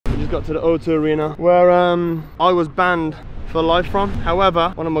got to the O2 Arena, where I was banned for life from.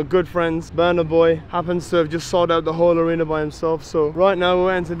 However, one of my good friends, Burner Boy, happens to have just sold out the whole arena by himself. So right now we're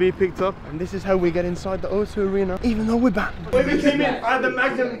waiting to be picked up, and this is how we get inside the O2 Arena, even though we're banned. When we came in, I had the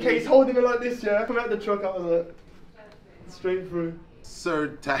Magnum case holding it like this, yeah. Come out the truck, I was like, straight through.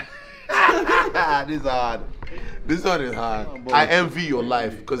 Sir, this is hard. This one is hard. I envy your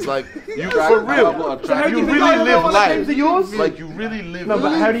life, because like, you for real, So you really live life. To yours? Like you really live No, life.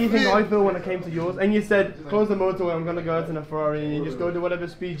 but how do you think I feel when it came to yours? And you said, close the motorway, I'm gonna go out in a Ferrari, and you just go to whatever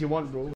speed you want, bro.